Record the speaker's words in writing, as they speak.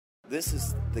This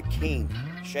is the King,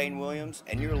 Shane Williams,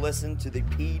 and you're listening to the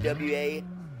P.W.A.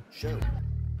 show.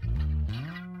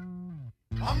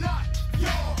 I'm not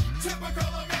your typical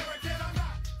American. I'm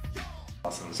not your...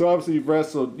 Awesome. So obviously you've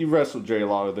wrestled Jerry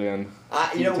Lawler then.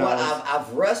 You know what? I've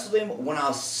wrestled him when I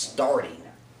was starting,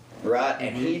 right?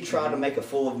 And he tried to make a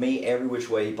fool of me every which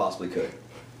way he possibly could.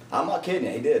 I'm not kidding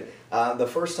you, he did. The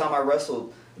first time I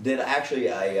wrestled, did actually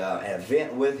an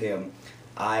event with him,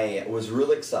 I was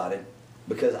really excited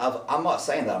because I'm not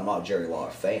saying that I'm not a Jerry Lawler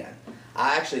fan.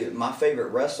 My favorite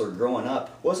wrestler growing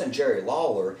up wasn't Jerry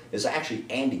Lawler, it was actually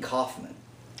Andy Kaufman.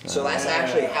 So that's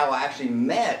actually how I actually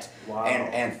met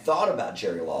and thought about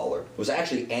Jerry Lawler, was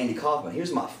actually Andy Kaufman. He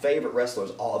was my favorite wrestler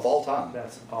of all time.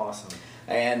 That's awesome.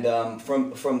 And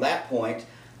from that point,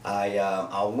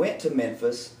 I went to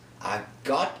Memphis. I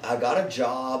got a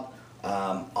job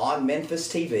on Memphis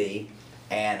TV,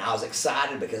 and I was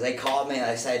excited because they called me and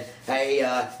they said, "Hey,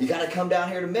 you got to come down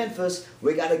here to Memphis.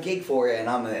 We got a gig for you."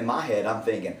 And in my head, I'm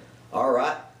thinking, "All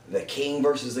right, the King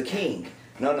versus the King."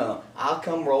 No. I'll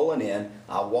come rolling in.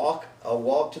 I walk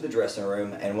to the dressing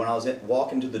room, and when I was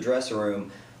walking to the dressing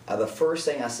room, the first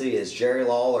thing I see is Jerry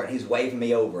Lawler, and he's waving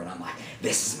me over, and I'm like,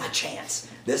 "This is my chance.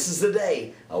 This is the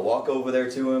day." I walk over there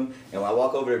to him, and when I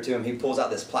walk over there to him, he pulls out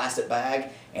this plastic bag,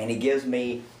 and he gives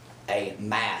me a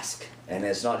mask. And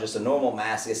it's not just a normal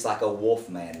mask, it's like a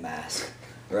Wolfman mask,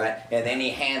 right? And then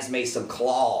he hands me some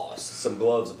claws, some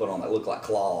gloves to put on that look like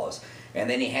claws. And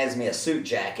then he hands me a suit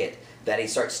jacket that he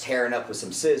starts tearing up with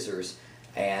some scissors,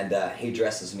 and he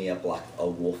dresses me up like a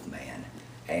Wolfman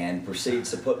and proceeds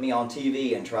to put me on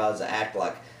TV and tries to act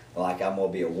like I'm going to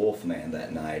be a Wolfman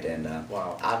that night. And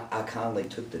I kindly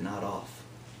took the night off.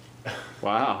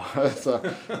 Wow, that's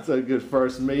a good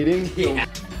first meeting. Yeah.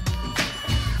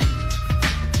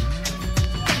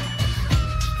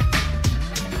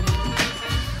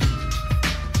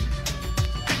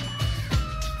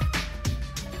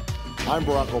 I'm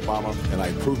Barack Obama, and I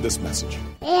approve this message.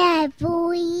 Yeah,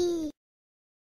 boy.